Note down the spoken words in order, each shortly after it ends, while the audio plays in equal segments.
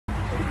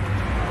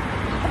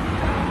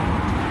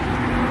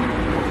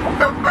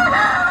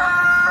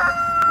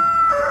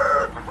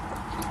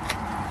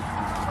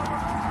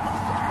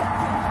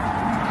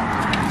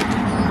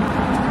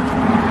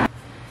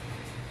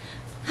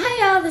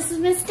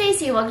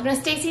welcome to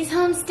Stacy's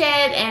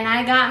Homestead, and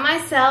I got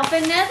myself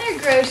another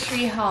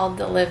grocery haul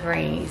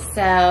delivery.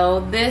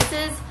 So this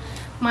is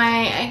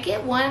I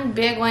get one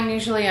big one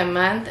usually a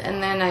month,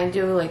 and then I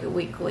do like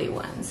weekly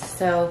ones.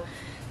 So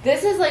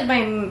this is like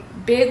my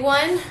big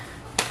one,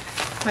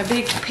 my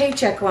big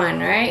paycheck one,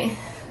 right?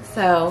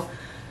 So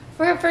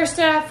we're gonna first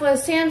start off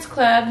with Sam's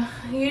Club.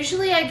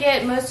 Usually I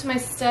get most of my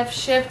stuff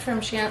shipped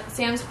from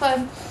Sam's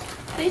Club.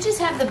 They just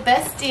have the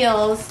best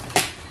deals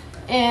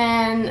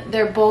and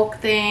their bulk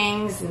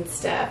things and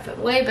stuff.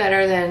 Way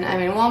better than, I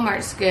mean,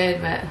 Walmart's good,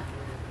 but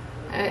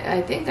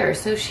I think they're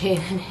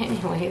associated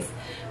anyways.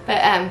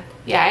 But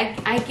yeah,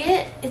 I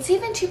get, it's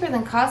even cheaper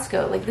than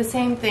Costco. Like the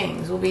same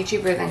things will be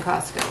cheaper than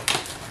Costco.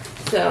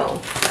 So,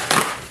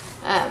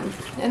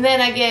 and then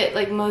I get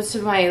like most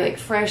of my like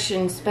fresh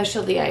and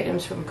specialty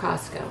items from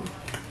Costco.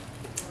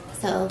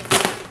 So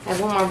I have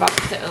one more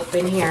box to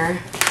open here.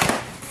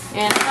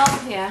 And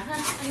oh yeah,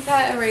 I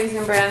got a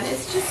Raisin Bran.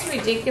 It's just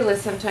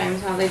ridiculous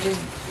sometimes how they just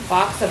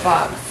box a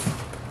box.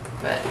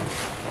 But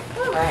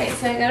alright,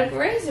 so I got a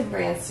Raisin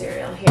Bran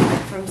cereal here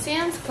from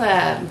Sam's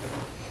Club.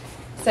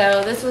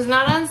 So this was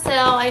not on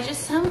sale. I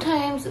just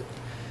sometimes,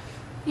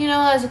 you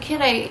know, as a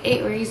kid I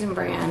ate Raisin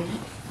Bran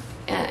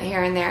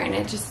here and there, and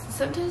it just,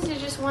 sometimes you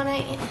just want to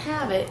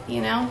have it, you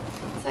know.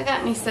 So I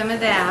got me some of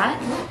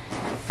that.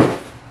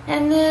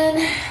 And then,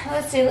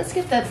 let's see, let's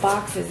get the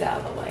boxes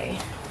out of the way.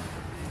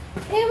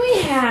 And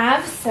we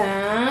have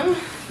some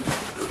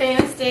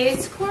Famous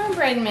Days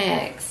cornbread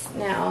mix.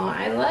 Now,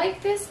 I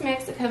like this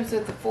mix. It comes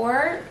with the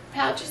 4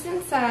 pouches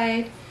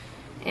inside,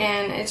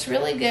 and it's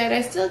really good.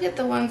 I still get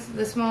the ones,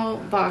 the small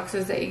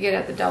boxes that you get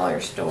at the dollar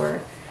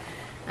store.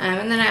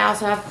 And then I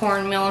also have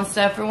cornmeal and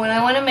stuff for when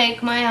I want to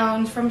make my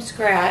own from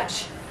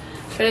scratch.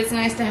 But it's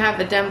nice to have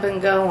the dump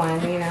and go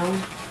one, you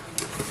know.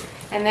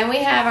 And then we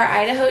have our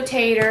Idaho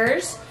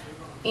taters.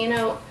 You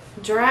know,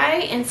 dry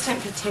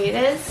instant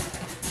potatoes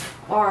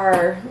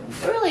are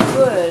really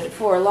good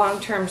for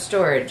long-term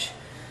storage.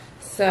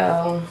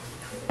 So,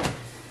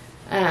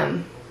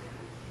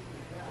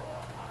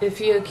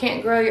 if you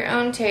can't grow your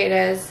own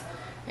potatoes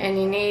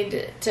and you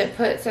need to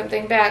put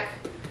something back,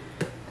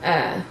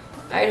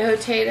 Idaho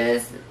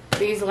potatoes,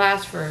 these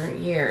last for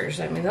years.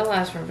 I mean, they'll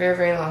last for a very,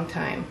 very long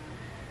time.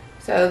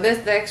 So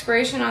the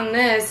expiration on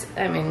this,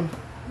 I mean,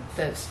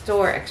 the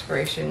store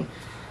expiration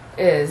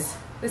is,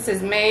 this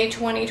is May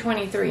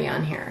 2023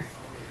 on here.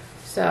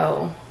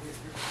 So,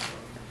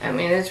 I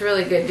mean, it's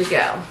really good to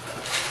go.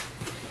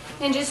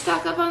 And just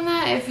stock up on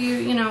that if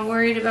you know,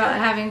 worried about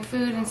having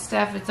food and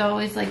stuff. It's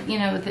always like, you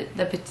know,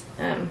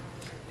 the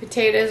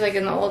potatoes, like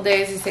in the old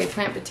days, they say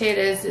plant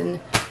potatoes in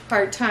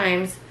hard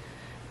times.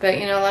 But,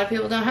 you know, a lot of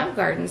people don't have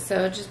gardens,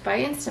 so just buy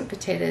instant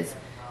potatoes.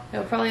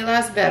 It'll probably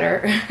last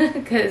better.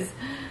 Because,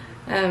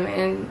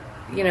 and,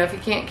 you know, if you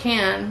can't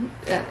can,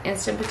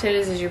 instant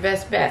potatoes is your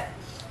best bet.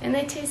 And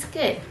they taste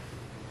good.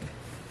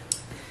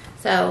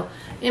 So,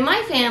 in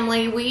my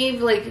family,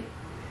 we've like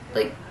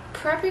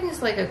prepping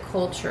is like a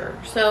culture.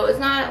 So it's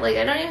not like,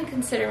 I don't even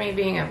consider me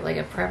being like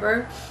a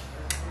prepper.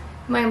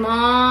 My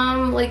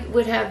mom like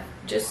would have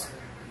just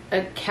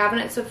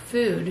cabinets of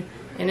food,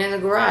 and in the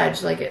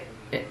garage like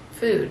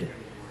food,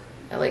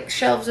 like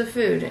shelves of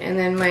food. And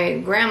then my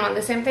grandma,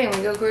 the same thing.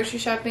 We go grocery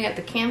shopping at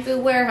the canned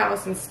food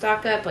warehouse and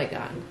stock up like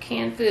on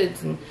canned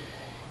foods,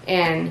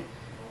 and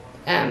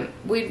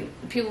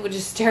people would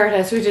just stare at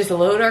us. We just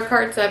load our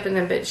carts up, and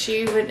then, but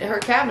her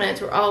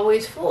cabinets were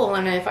always full,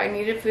 and if I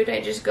needed food,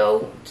 I'd just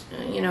go,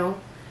 you know,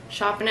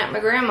 shopping at my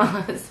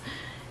grandma's.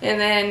 And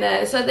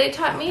then, so they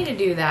taught me to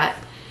do that.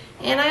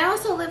 And I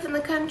also live in the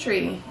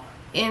country,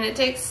 and it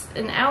takes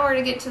an hour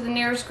to get to the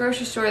nearest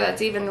grocery store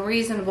that's even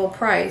reasonable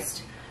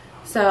priced.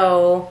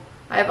 So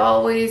I've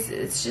always,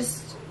 it's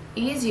just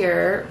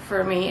easier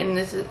for me, and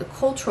this is a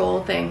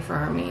cultural thing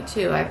for me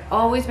too. I've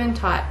always been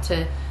taught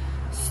to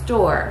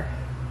store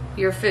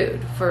your food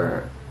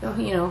for,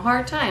 you know,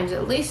 hard times,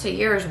 at least a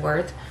year's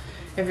worth.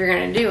 If you're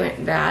going to do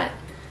it, that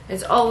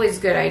it's always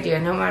a good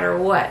idea, no matter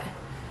what.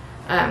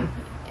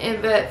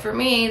 But for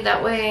me,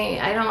 that way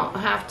I don't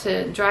have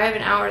to drive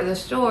an hour to the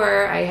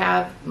store. I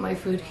have my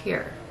food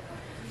here.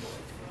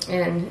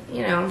 And,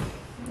 you know,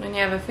 when you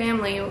have a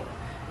family,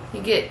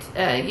 you get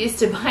used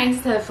to buying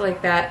stuff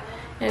like that.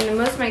 And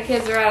most of my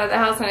kids are out of the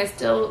house, and I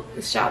still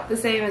shop the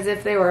same as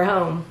if they were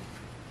home.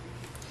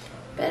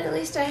 But at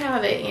least I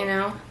have it, you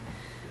know.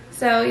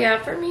 So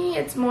yeah, for me,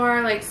 it's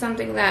more like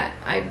something that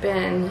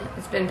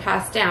it's been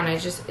passed down. It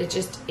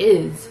just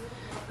is.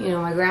 You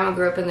know, my grandma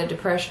grew up in the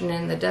Depression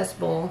and the Dust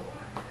Bowl.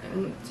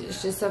 And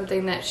it's just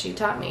something that she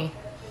taught me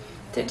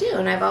to do,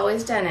 and I've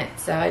always done it.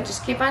 So I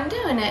just keep on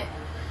doing it.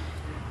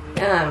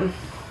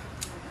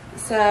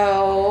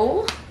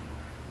 So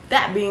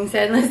that being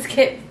said, let's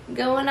get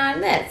going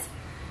on this.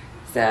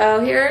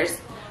 So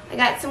I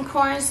got some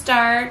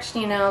cornstarch.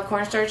 You know,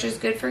 cornstarch is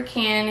good for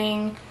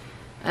canning.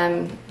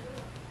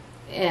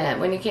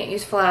 When you can't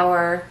use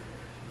flour.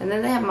 And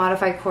then they have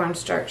modified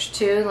cornstarch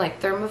too,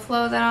 like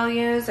Thermoflow that I'll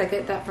use. I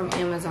get that from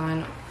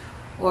Amazon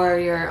or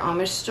your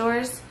Amish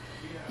stores.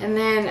 And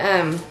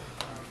then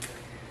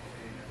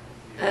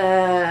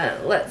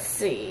Let's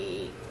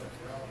see.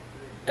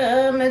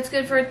 It's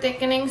good for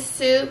thickening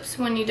soups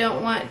when you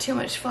don't want too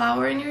much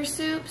flour in your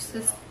soups.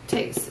 This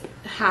takes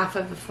half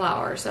of the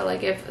flour. So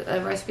like if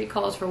a recipe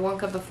calls for 1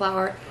 cup of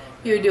flour,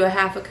 you would do a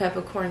half a cup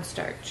of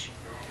cornstarch.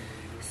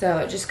 So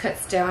it just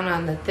cuts down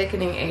on the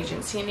thickening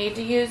agents you need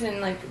to use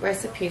in like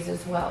recipes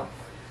as well.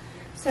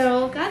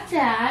 So got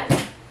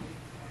that.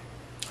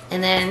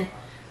 And then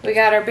we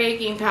got our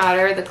baking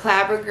powder, the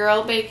Clabber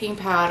Girl baking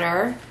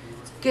powder.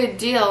 It's a good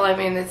deal. I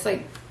mean, it's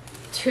like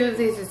 2 of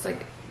these, it's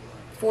like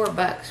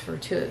 $4 for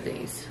 2 of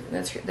these.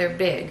 They're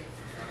big.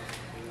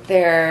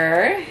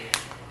 They're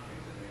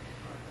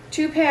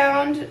 2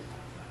 pound,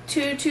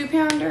 two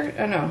 2-pounder.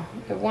 Oh no,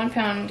 they're 1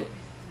 pound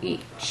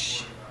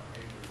each.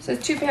 So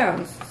it's 2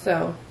 pounds.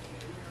 So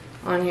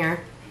on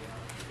here,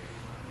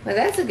 but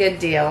that's a good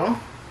deal.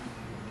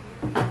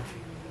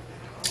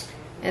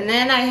 And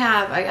then I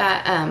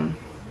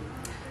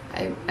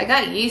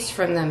got yeast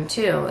from them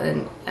too,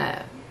 and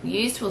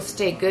yeast will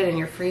stay good in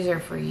your freezer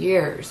for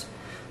years.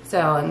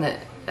 So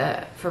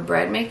for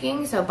bread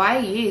making, so buy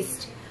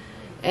yeast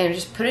and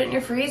just put it in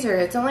your freezer.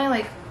 It's only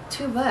like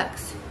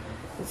 $2.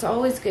 It's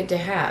always good to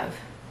have.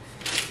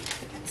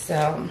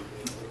 So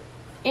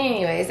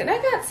anyways, and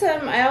I got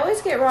some, I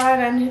always get raw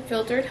and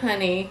unfiltered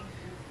honey.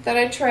 Thought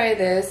I'd try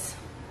this.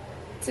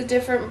 It's a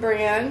different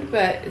brand,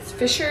 but it's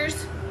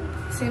Fisher's.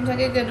 Seems like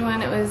a good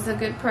one. It was a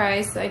good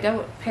price. I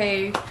don't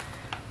pay,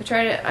 I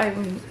try to,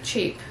 I'm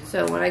cheap.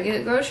 So when I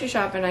get grocery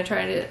shopping,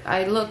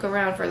 I look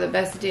around for the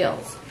best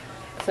deals.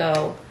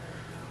 So,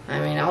 I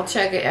mean, I'll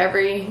check at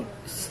every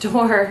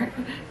store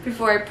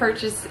before I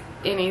purchase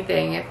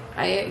anything.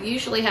 I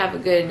usually have a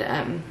good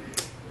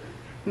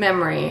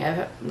memory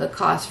of the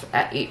cost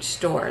at each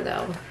store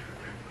though.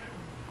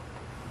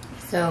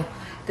 So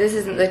this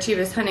isn't the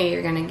cheapest honey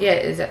you're gonna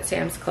get is at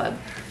Sam's Club.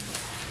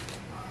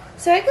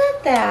 So I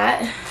got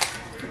that.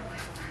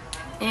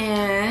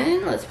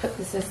 And let's put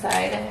this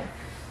aside.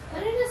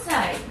 Put it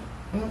aside.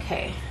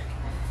 Okay.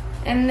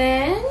 And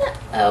then,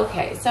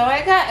 okay, so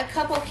I got a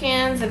couple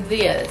cans of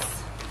this.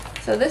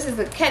 So this is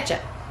the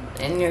ketchup.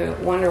 And you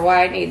wonder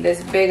why I need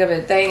this big of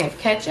a thing of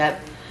ketchup.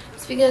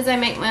 It's because I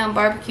make my own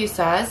barbecue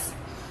sauce.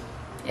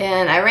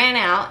 And I ran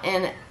out,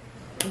 and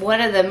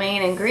one of the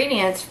main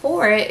ingredients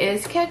for it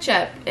is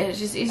ketchup. And it's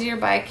just easier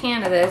to buy a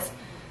can of this.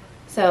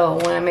 So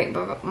when I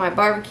make my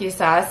barbecue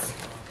sauce,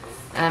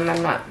 I'm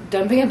not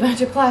dumping a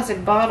bunch of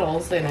plastic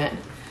bottles in it.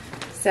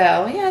 So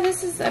yeah,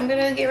 I'm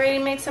gonna get ready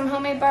to make some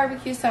homemade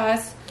barbecue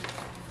sauce.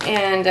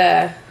 And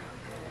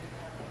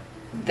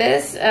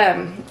this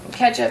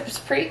ketchup is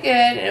pretty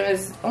good. It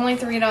was only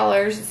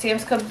 $3.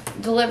 Sam's Club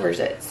delivers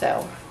it,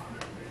 so.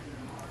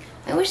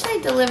 I wish they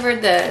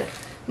delivered the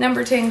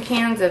number 10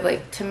 cans of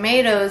like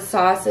tomatoes,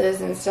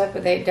 sauces, and stuff,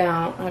 but they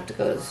don't. I'll have to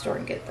go to the store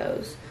and get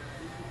those.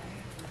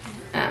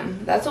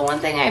 That's the one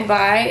thing I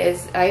buy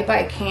is I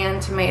buy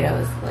canned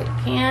tomatoes, like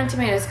canned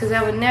tomatoes, because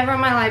I would never in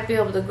my life be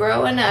able to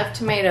grow enough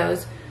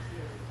tomatoes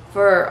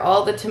for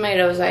all the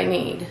tomatoes I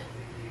need.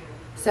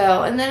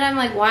 So, and then I'm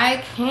like,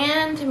 why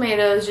can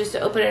tomatoes just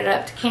to open it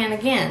up to can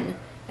again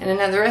in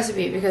another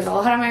recipe? Because a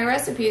lot of my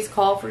recipes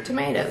call for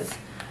tomatoes.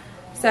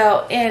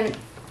 So, and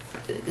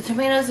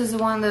tomatoes is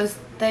one of those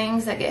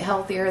things that get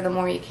healthier the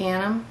more you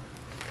can them.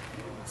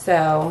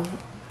 So,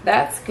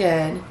 that's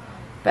good.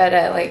 But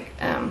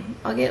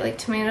I'll get like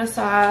tomato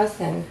sauce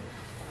and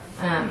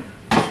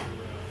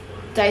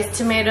diced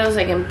tomatoes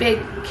like in big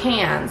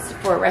cans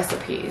for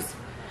recipes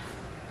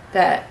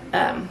that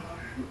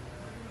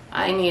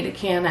I need to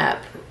can up.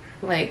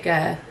 Like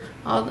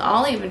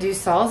I'll even do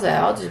salsa.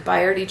 I'll just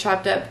buy already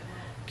chopped up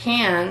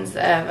cans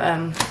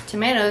of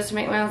tomatoes to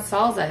make my own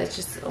salsa. It's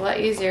just a lot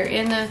easier.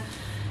 In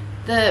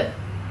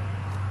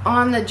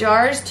on the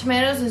jars,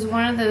 tomatoes is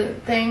one of the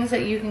things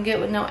that you can get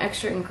with no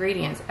extra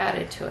ingredients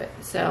added to it.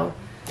 So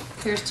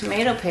here's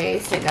tomato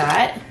paste I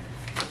got.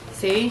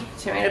 See,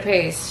 tomato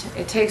paste.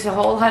 It takes a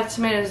whole lot of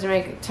tomatoes to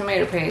make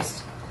tomato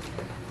paste.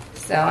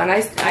 So, and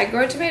I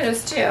grow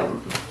tomatoes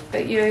too.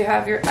 But you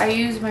have I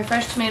use my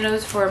fresh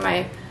tomatoes for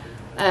my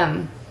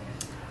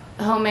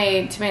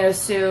homemade tomato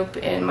soup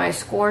and my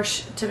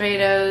squash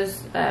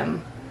tomatoes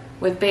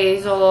with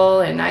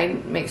basil, and I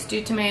make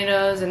stewed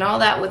tomatoes and all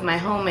that with my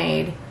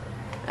homemade.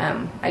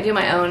 I do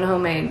my own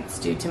homemade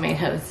stewed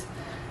tomatoes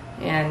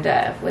and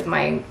with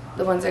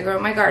the ones I grow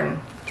in my garden.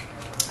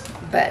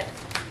 But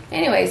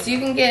anyways, you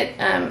can get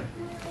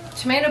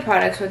tomato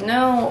products with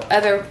no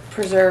other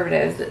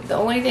preservatives. The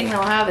only thing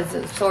they'll have is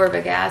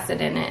ascorbic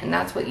acid in it, and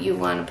that's what you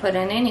want to put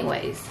in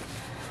anyways.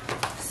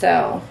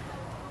 So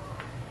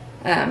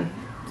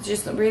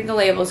just read the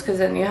labels, because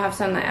then you have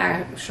some that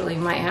actually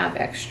might have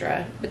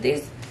extra. But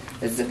this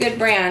is a good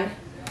brand.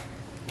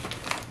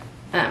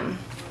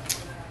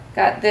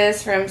 Got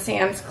this from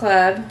Sam's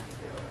Club.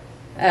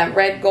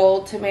 Red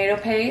Gold tomato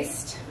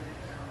paste.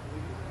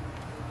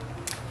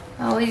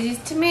 I always use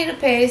tomato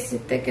paste to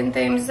thicken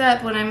things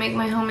up when I make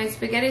my homemade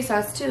spaghetti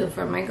sauce too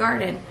from my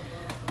garden.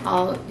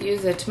 I'll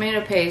use a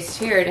tomato paste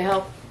here to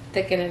help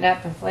thicken it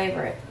up and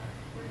flavor it.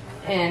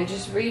 and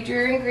just read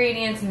your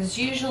ingredients. And it's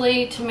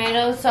usually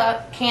tomatoes,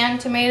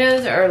 canned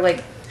tomatoes are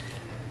like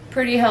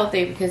pretty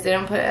healthy because they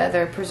don't put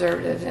other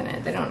preservatives in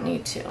it. They don't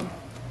need to.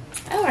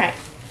 All right.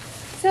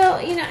 So,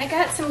 you know, I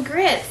got some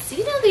grits.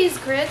 You know these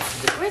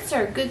grits? The grits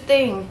are a good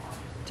thing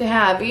to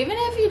have. Even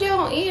if you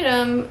don't eat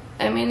them,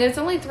 I mean, it's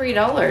only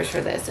 $3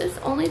 for this. It's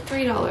only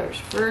 $3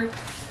 for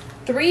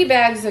 3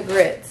 bags of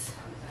grits.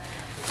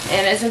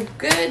 And it's a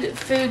good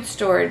food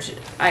storage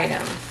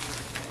item.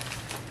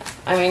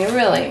 I mean,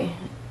 really.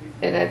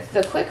 And it's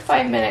the quick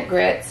 5-minute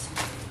grits.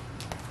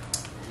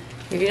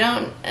 If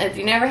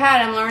you never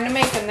had them, learn to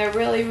make them. They're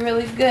really,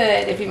 really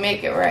good if you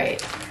make it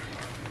right.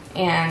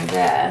 And,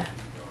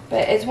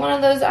 but it's one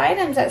of those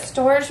items that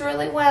stores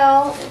really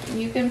well.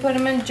 You can put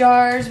them in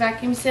jars,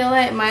 vacuum seal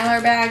it,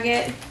 Mylar bag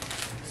it.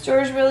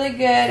 Stores really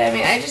good. I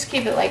mean, I just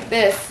keep it like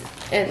this,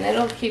 and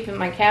it'll keep in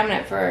my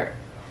cabinet for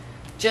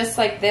just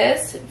like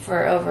this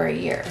for over a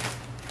year.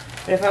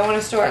 But if I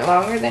want to store it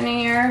longer than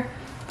a year,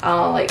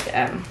 I'll like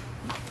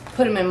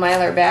put them in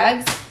Mylar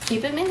bags,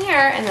 keep them in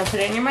here, and then put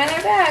it in your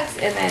Mylar bags,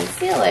 and then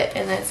seal it,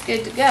 and then it's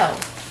good to go.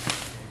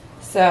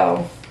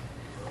 So,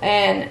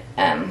 and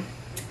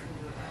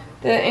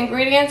the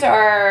ingredients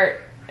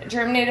are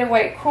germinated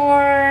white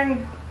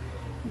corn,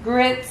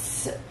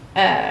 grits,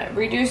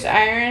 reduced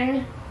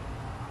iron,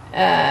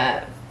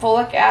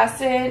 folic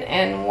acid,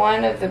 and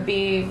 1 of the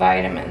B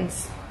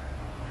vitamins.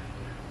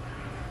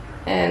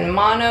 And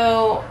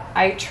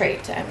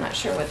monoitrate. I'm not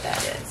sure what that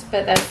is,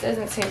 but that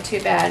doesn't seem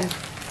too bad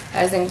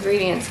as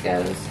ingredients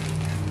goes.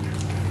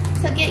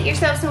 So get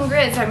yourself some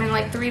grits. I mean,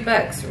 like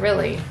 $3,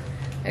 really.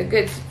 A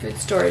good food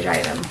storage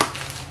item.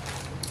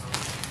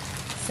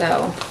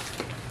 So,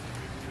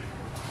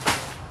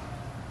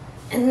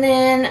 and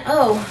then,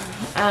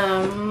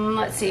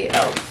 let's see.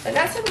 Oh, I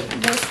got some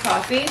this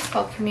coffee. It's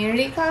called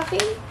Community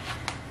Coffee.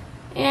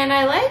 And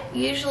I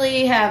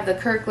usually have the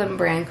Kirkland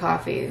brand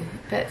coffee,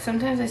 but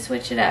sometimes I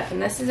switch it up.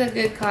 And this is a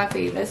good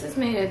coffee. This is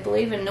made, I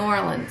believe, in New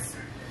Orleans.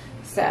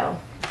 So,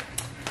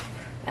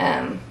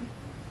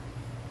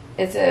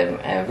 it's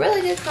a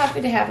really good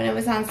coffee to have, and it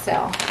was on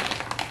sale.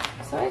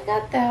 So I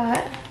got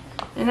that.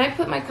 And I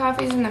put my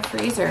coffees in the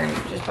freezer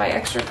and just buy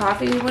extra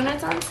coffee when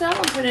it's on sale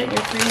and put it in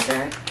your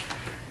freezer.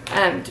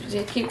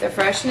 To keep the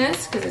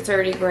freshness because it's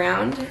already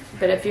ground.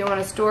 But if you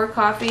want to store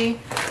coffee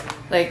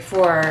like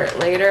for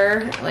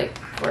later, like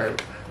for,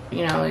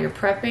 you know, you're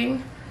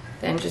prepping,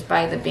 then just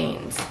buy the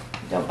beans.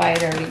 Don't buy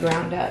it already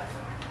ground up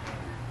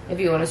if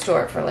you want to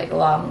store it for like a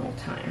long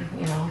time,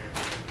 you know.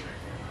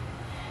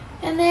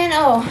 And then,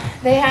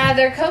 they had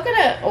their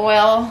coconut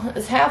oil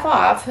is half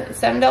off,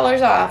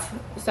 $7 off.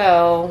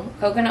 So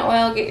coconut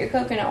oil, get your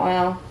coconut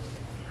oil.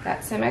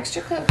 Got some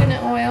extra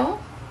coconut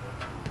oil.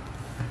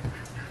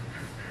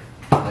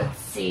 Let's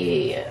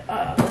see,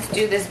 let's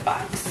do this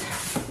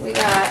box. We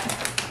got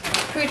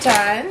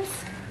croutons.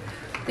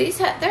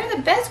 They're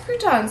the best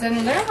croutons,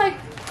 and they're like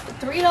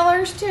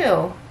 $3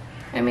 too.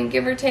 I mean,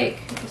 give or take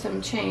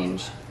some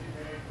change.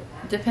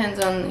 Depends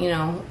on, you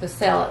know, the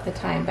sale at the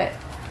time, but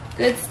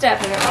good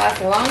stuff, and it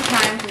lasts a long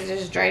time because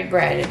it's just dried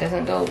bread. It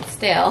doesn't go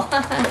stale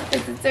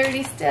because it's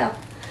already stale.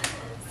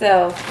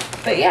 So,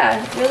 but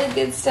yeah, really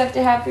good stuff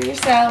to have for your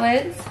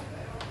salads.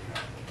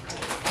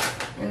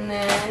 And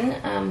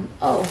then,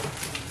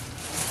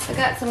 I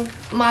got some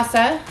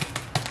masa,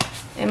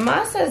 and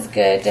masa is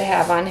good to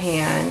have on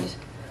hand.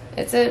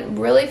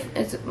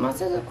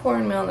 Masa is a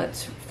cornmeal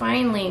that's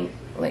finely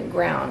like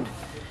ground,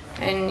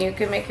 and you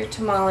can make your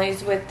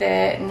tamales with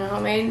it, and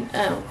homemade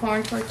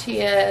corn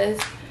tortillas,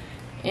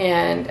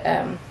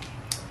 and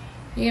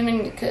you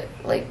even could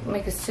like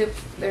make a soup.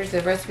 There's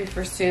a recipe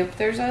for soup.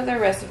 There's other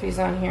recipes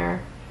on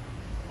here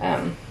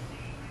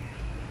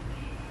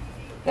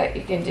that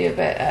you can do,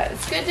 but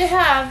it's good to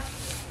have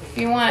if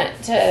you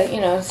want to,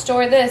 you know,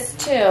 store this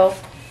too.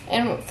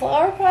 And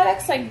flour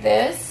products like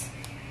this,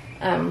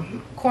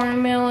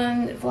 cornmeal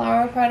and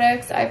flour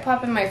products, I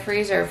pop in my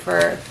freezer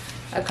for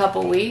a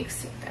couple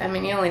weeks. I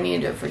mean, you only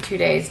need it for 2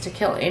 days to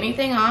kill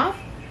anything off,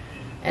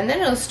 and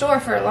then it'll store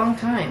for a long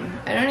time.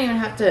 I don't even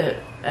have to,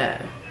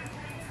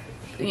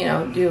 you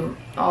know, do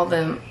all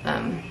the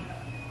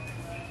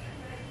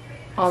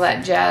all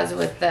that jazz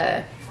with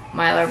the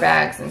Mylar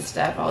bags and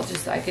stuff.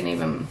 I can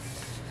even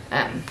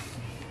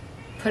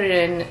put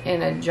it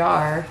in a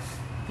jar,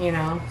 you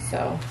know,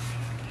 so,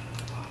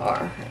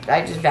 or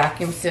I just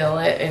vacuum seal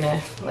it in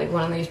a, like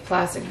one of these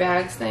plastic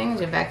bags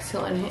things. You vacuum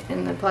seal it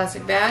in the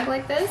plastic bag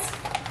like this.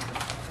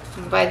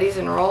 You can buy these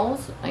in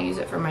rolls. I use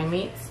it for my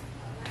meats.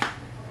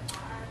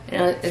 You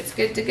know, it's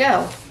good to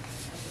go.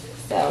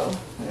 So,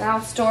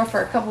 I'll store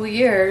for a couple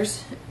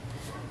years,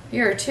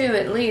 year or two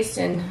at least,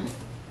 and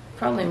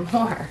probably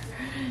more.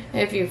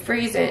 If you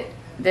freeze it,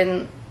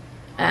 then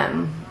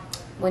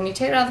when you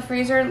take it out of the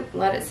freezer,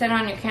 let it sit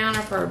on your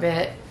counter for a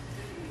bit,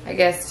 I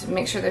guess, to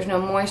make sure there's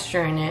no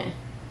moisture in it,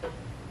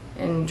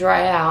 and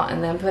dry out,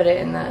 and then put it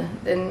in the,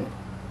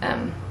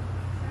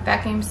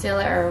 vacuum seal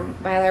it or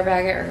Mylar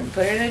bag it, or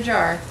put it in a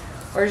jar,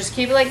 or just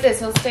keep it like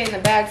this. It'll stay in the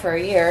bag for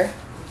a year.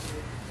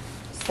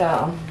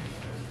 So,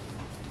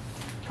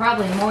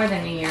 probably more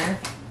than a year.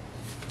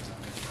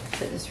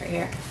 put this right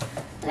here.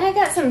 And I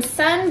got some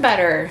sun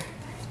butter.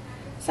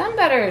 Sun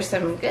butter is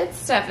some good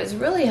stuff. It's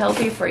really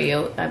healthy for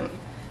you.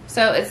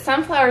 So it's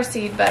sunflower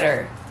seed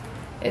butter.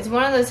 It's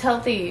one of those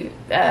healthy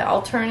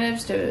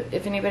alternatives to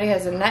if anybody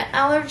has a nut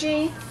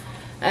allergy.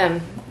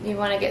 You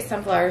want to get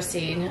sunflower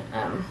seed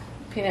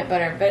peanut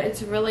butter, but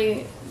it's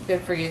really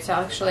good for you. It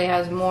actually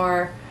has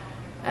more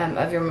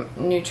of your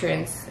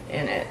nutrients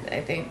in it.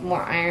 I think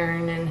more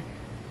iron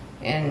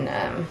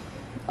and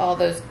all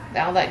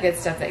that good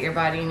stuff that your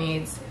body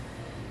needs.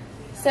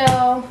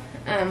 So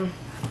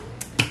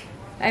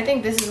I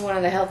think this is one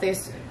of the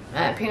healthiest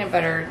peanut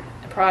butter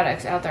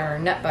products out there, or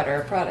nut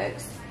butter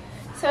products.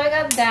 So I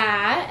got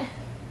that,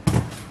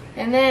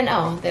 and then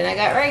then I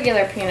got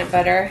regular peanut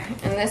butter,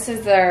 and this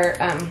is their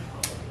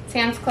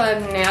Sam's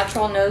Club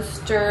Natural No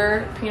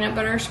Stir peanut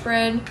butter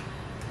spread.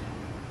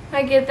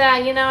 I get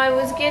that. You know, I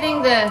was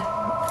getting there's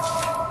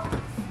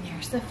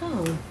the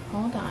phone.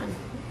 Hold on.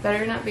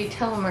 Better not be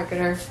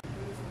telemarketer.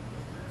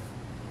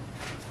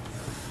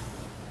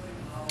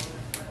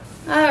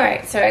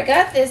 Alright, so I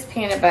got this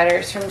peanut butter.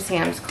 It's from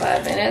Sam's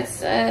Club, and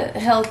it's a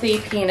healthy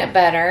peanut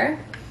butter.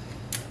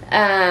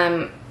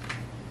 I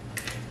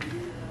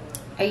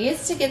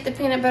used to get the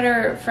peanut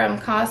butter from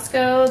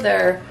Costco,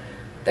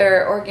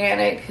 their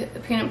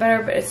organic peanut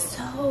butter, but it's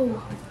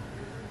so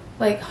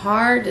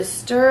hard to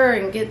stir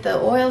and get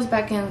the oils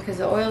back in because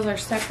the oils are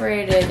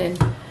separated, and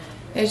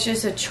it's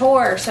just a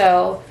chore.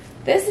 So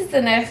this is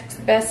the next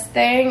best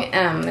thing.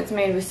 It's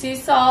made with sea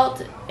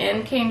salt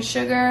and cane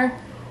sugar.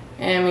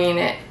 I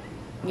mean,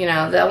 you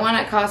know, the one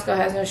at Costco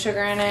has no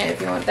sugar in it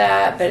if you want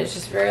that, but it's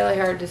just really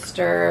hard to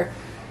stir.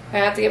 I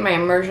have to get my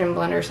immersion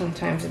blender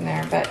sometimes in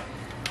there, but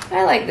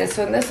I like this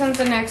one. This one's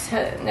the next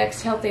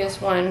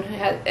healthiest one,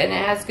 and it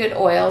has good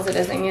oils. It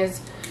doesn't use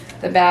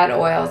the bad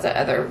oils that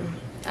other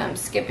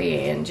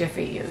Skippy and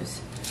Jiffy use.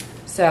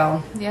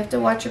 So you have to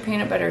watch your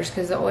peanut butters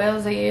because the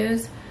oils they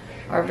use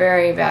are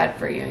very bad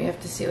for you. You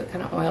have to see what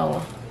kind of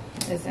oil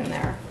is in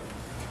there.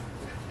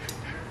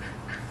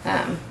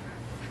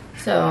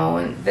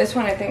 So this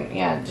one I think,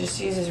 yeah,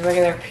 just uses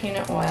regular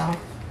peanut oil.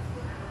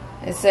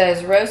 It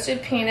says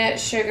roasted peanut,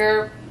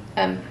 sugar,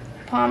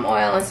 palm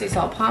oil, and sea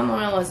salt. Palm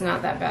oil is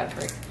not that bad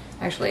for you.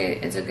 Actually,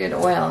 it's a good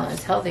oil.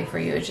 It's healthy for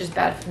you. It's just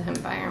bad for the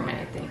environment,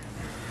 I think.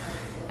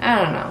 I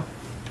don't know.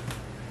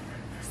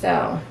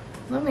 So,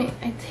 I'm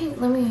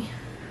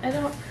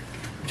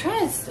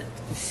trying to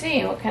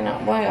see what kind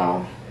of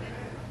oil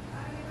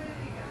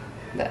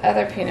the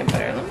other peanut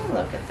butter. Let me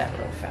look at that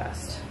real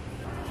fast.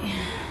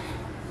 Yeah.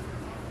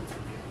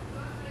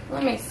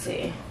 Let me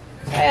see.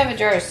 I have a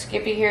jar of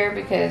Skippy here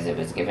because it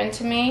was given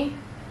to me.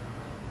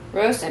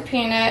 Roasted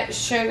peanut,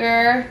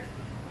 sugar,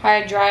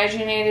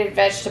 hydrogenated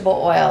vegetable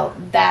oil.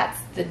 That's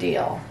the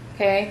deal.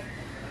 Okay?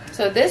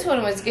 So this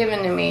one was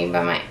given to me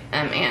by my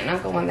aunt and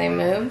uncle when they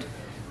moved.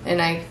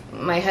 And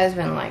my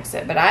husband likes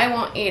it. But I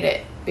won't eat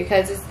it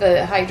because it's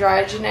the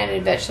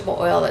hydrogenated vegetable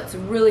oil that's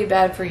really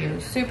bad for you.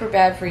 Super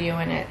bad for you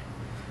in it.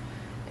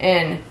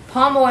 And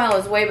palm oil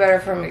is way better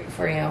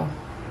for you.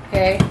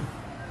 Okay?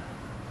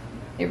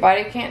 Your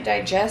body can't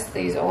digest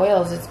these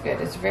oils. It's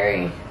good. It's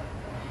very...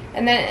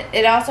 And then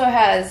it also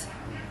has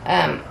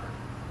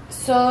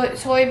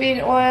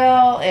soybean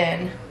oil,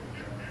 and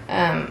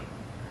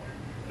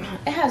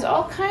it has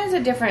all kinds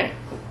of different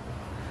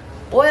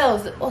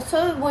oils. Well,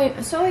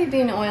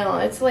 soybean oil,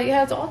 it's like it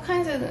has all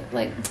kinds of,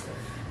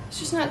 it's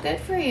just not good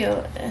for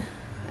you.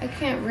 I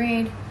can't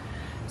read.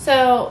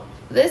 So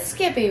this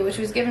Skippy, which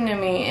was given to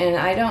me, and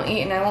I don't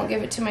eat, and I won't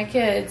give it to my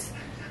kids.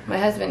 My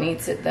husband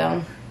eats it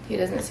though. He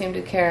doesn't seem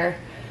to care.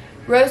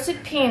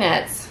 Roasted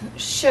peanuts,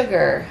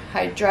 sugar,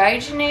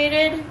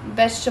 hydrogenated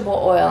vegetable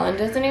oil, and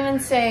doesn't even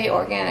say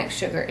organic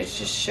sugar. It's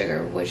just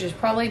sugar, which is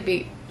probably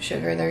beet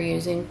sugar they're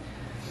using.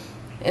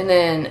 And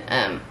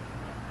then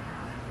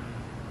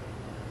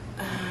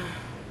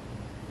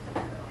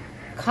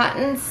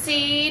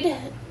cottonseed.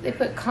 They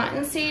put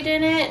cottonseed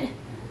in it.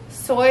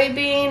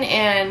 Soybean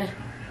and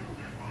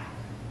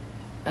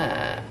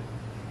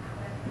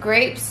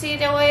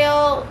grapeseed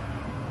oil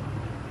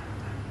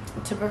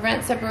to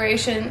prevent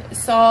separation,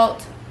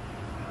 salt,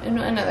 and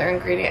another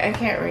ingredient. I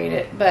can't read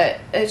it, but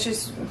it's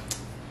just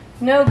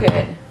no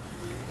good.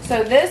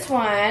 So this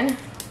one,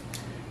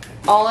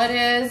 all it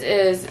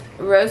is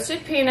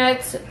roasted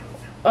peanuts.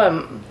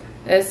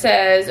 It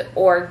says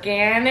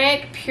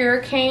organic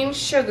pure cane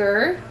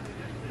sugar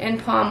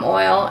and palm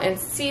oil and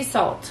sea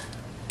salt.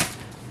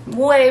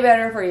 Way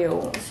better for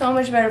you. So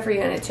much better for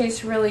you, and it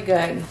tastes really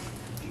good.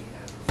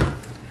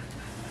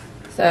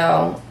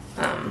 So,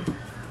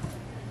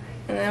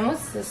 and then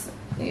what's this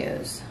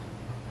use?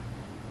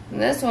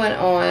 And this one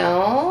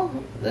oil.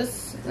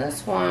 This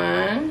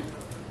one.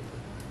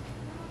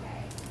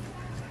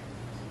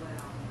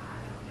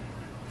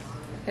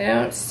 I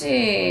don't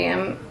see.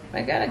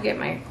 I gotta get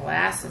my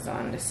glasses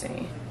on to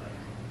see.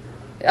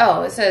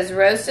 Oh, it says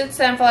roasted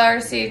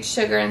sunflower seeds,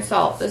 sugar, and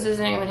salt. This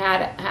doesn't even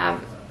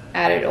have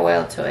added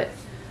oil to it.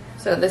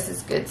 So this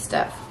is good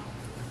stuff.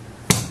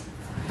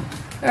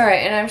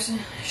 Alright, and I'm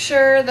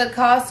sure the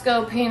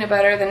Costco peanut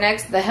butter,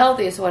 the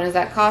healthiest one is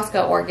that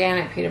Costco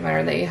organic peanut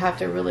butter that you have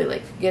to really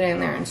like get in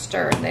there and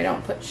stir. They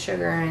don't put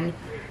sugar in,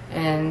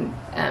 and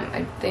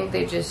I think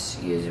they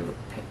just use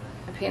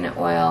peanut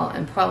oil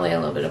and probably a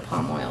little bit of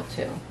palm oil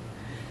too.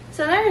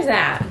 So there's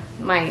that.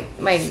 My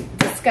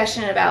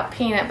discussion about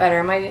peanut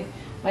butter. My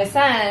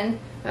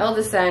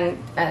oldest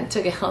son,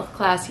 took a health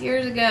class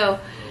years ago,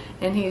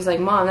 and he was like,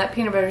 "Mom, that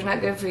peanut butter is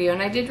not good for you."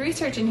 And I did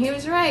research, and he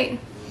was right.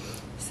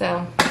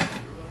 So.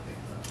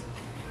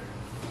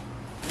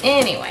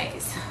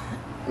 Anyways,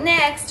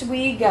 next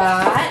we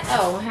got,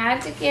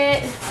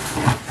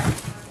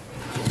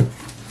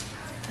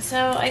 so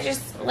I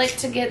just like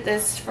to get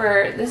this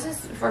is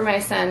for my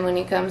son when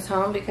he comes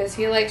home because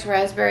he likes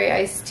raspberry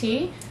iced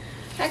tea.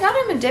 I got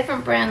him a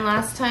different brand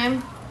last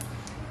time.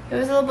 It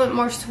was a little bit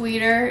more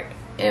sweeter.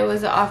 It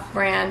was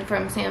off-brand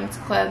from Sam's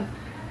Club.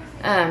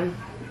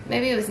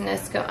 Maybe it was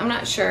Nisco. I'm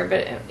not sure,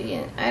 but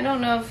I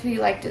don't know if he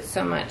liked it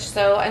so much.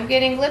 So I'm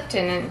getting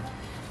Lipton,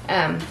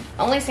 and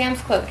only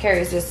Sam's Club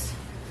carries this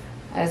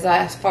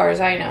as far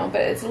as I know, but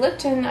it's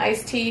Lipton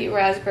iced tea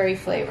raspberry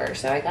flavor.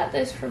 So I got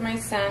this for my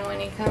son when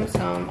he comes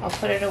home. I'll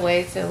put it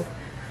away so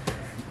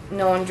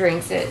no one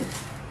drinks it.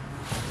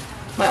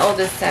 My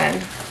oldest son,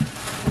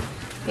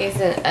 he's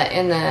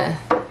in the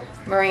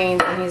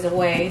Marines and he's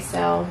away,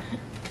 so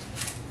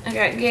I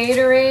got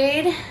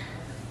Gatorade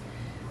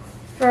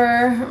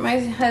for my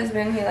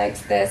husband. He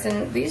likes this,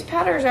 and these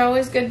powders are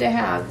always good to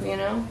have, you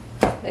know.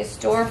 They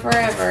store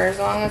forever as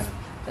long as.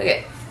 Look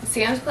at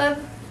Sam's Club.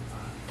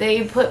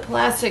 They put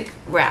plastic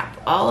wrap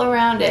all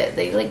around it.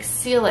 They like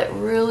seal it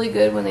really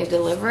good when they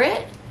deliver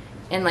it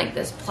in like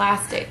this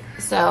plastic.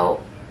 So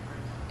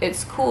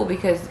it's cool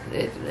because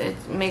it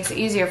makes it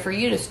easier for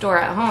you to store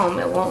at home.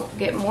 It won't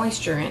get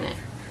moisture in it.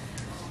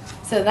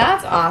 So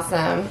that's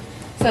awesome.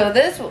 So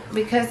this,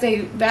 because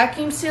they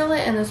vacuum seal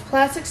it and this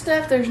plastic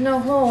stuff, there's no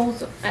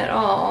holes at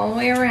all the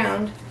way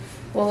around.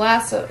 Will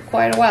last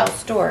quite a while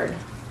stored.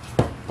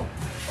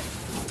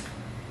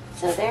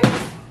 So there's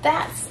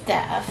that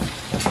stuff.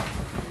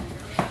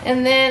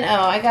 And then,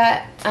 I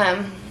got,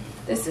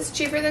 this is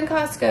cheaper than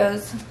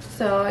Costco's.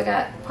 So I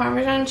got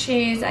Parmesan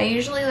cheese. I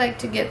usually like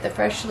to get the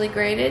freshly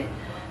grated,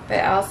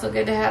 but also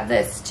good to have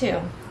this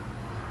too.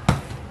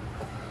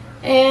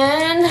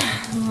 And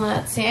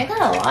let's see, I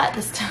got a lot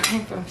this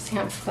time from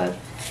Sam's Club.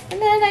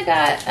 And then I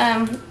got,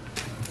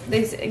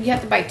 you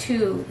have to buy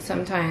 2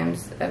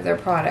 sometimes of their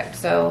product.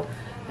 So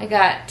I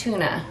got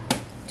tuna,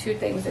 2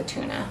 things of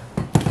tuna.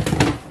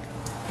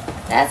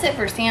 That's it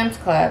for Sam's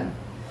Club.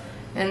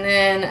 And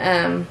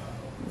then,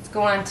 let's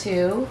go on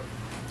to,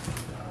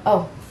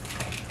 got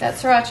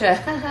sriracha.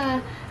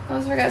 I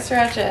almost forgot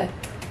sriracha.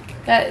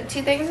 Got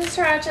 2 things of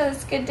sriracha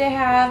that's good to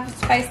have,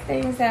 spice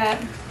things up.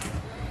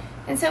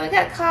 And so we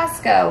got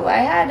Costco. I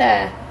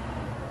had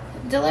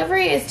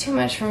delivery is too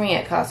much for me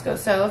at Costco.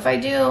 So if I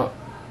do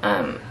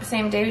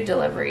same day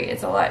delivery,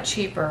 it's a lot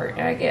cheaper.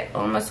 And I get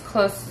almost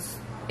close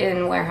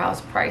in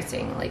warehouse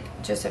pricing, like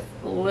just a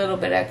little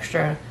bit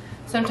extra.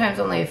 Sometimes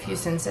only a few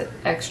cents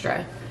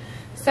extra.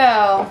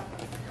 So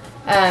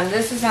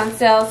this is on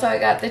sale. So I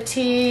got the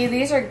tea.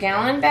 These are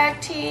gallon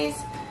bag teas,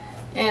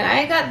 and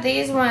I got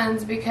these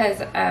ones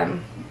because of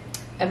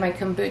my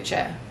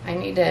kombucha. I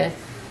need to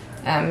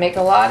make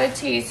a lot of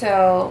tea,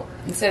 so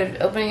instead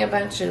of opening a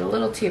bunch of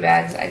little tea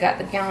bags, I got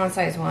the gallon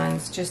size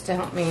ones just to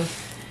help me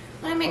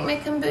when I make my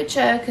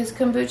kombucha, because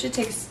kombucha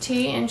takes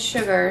tea and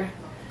sugar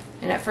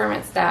and it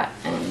ferments that,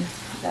 and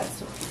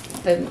that's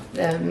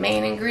the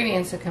main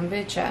ingredients of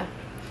kombucha.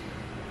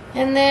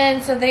 And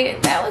then, so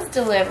that was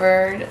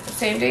delivered,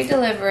 same day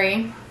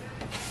delivery.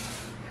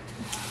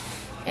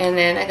 And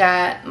then I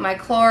got my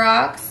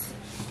Clorox,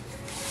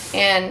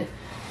 and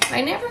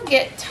I never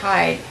get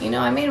Tide. You know,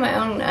 I made my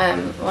own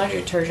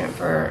laundry detergent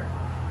for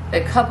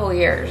a couple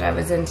years. I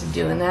was into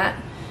doing that,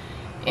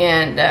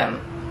 and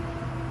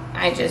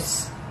I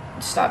just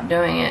stopped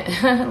doing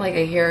it like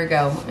a year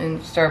ago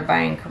and started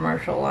buying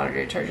commercial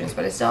laundry detergents.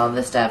 But I still have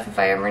the stuff if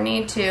I ever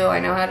need to. I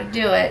know how to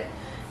do it,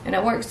 and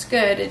it works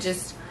good. It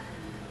just,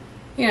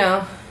 you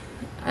know,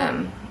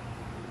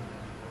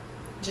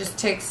 just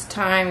takes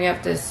time. You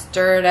have to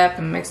stir it up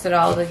and mix it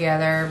all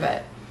together,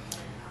 but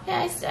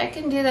yeah, I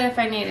can do that if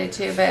I needed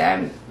to. But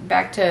I'm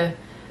back to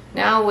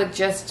now with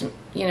just,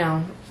 you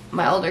know,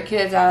 my older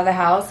kids out of the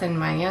house and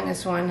my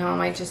youngest one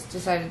home. I just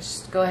decided to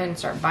just go ahead and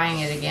start buying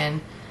it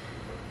again.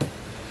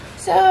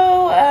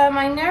 So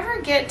I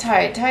never get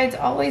Tide. Tide's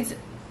always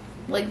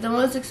like the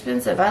most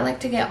expensive. I like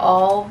to get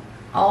all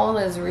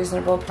is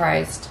reasonable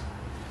priced.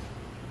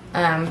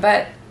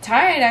 But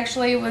Tide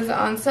actually was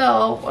on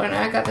sale when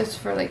I got this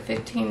for like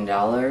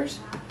 $15.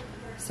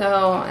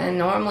 So, and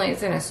normally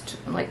it's in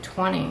like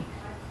 $20.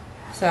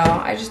 So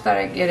I just thought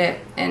I'd get it.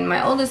 And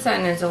my oldest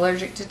son is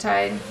allergic to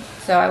Tide,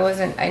 so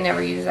I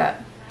never used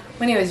that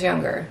when he was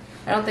younger.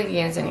 I don't think he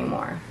is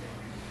anymore.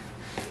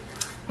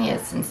 He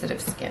has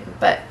sensitive skin.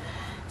 But,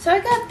 so I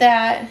got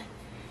that.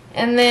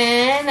 And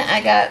then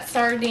I got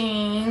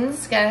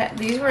sardines.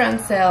 These were on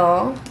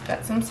sale.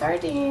 Got some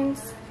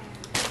sardines.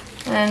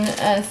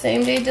 And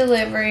same day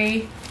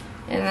delivery.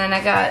 And then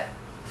I got,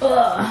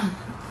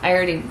 I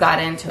already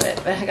got into it,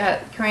 but I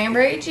got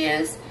cranberry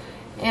juice.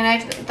 And I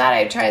thought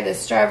I'd try the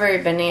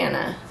strawberry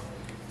banana.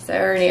 So I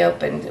already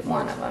opened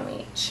one of them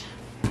each.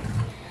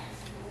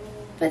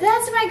 But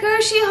that's my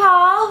grocery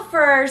haul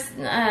for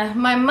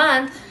my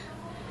month.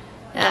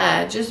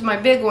 Just my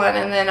big one,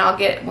 and then I'll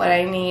get what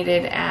I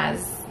needed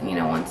as, you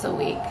know, once a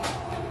week.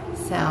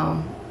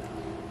 So,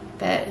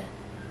 but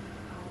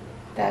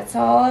that's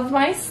all of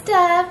my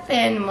stuff,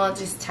 and we'll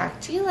just talk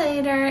to you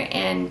later.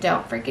 And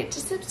don't forget to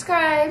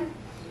subscribe.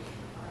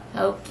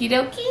 Okie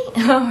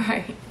dokie. All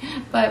right.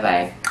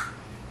 Bye-bye.